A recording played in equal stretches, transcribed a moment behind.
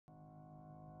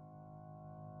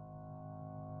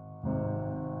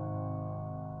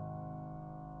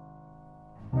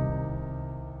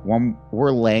When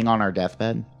we're laying on our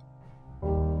deathbed,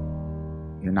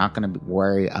 you're not going to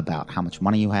worry about how much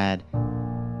money you had,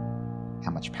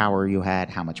 how much power you had,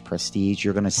 how much prestige.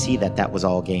 You're going to see that that was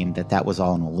all game, that was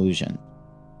all an illusion.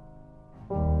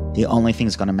 The only thing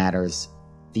that's going to matter is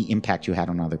the impact you had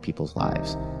on other people's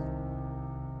lives.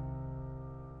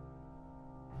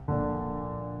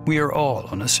 We are all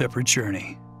on a separate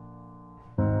journey.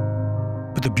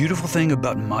 But the beautiful thing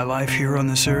about my life here on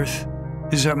this earth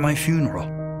is at my funeral,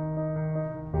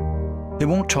 they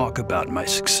won't talk about my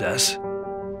success.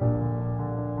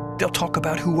 They'll talk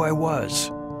about who I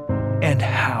was and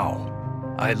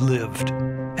how I lived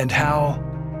and how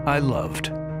I loved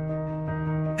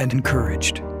and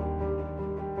encouraged.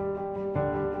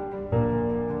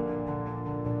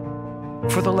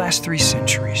 For the last 3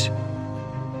 centuries,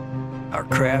 our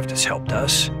craft has helped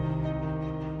us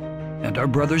and our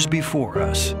brothers before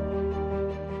us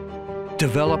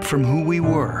develop from who we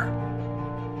were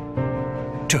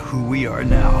to who we are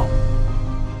now.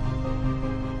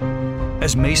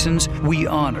 As Masons, we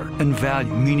honor and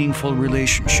value meaningful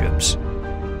relationships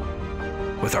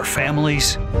with our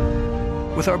families,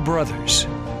 with our brothers,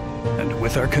 and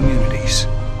with our communities.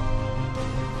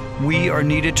 We are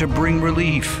needed to bring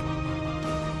relief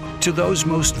to those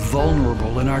most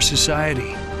vulnerable in our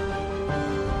society.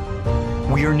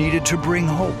 We are needed to bring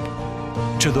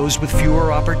hope to those with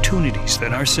fewer opportunities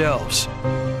than ourselves.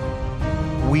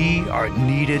 We are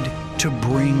needed to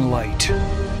bring light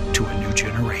to a new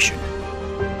generation.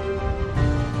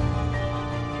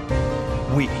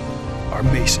 We are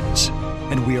Masons,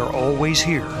 and we are always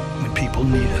here when people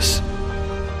need us,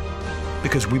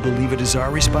 because we believe it is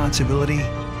our responsibility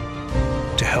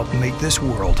to help make this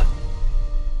world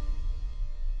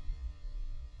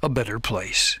a better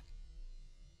place.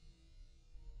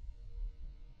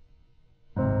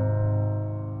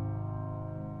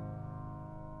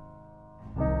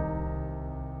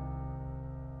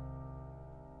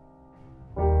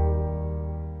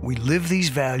 We live these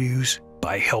values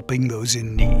by helping those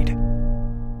in need.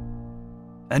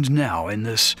 And now, in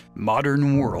this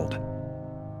modern world,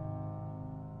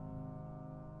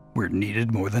 we're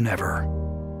needed more than ever.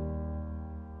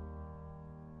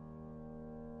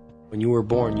 When you were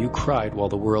born, you cried while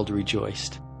the world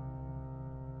rejoiced.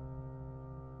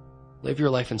 Live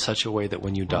your life in such a way that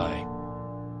when you die,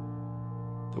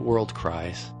 the world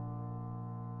cries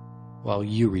while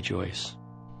you rejoice.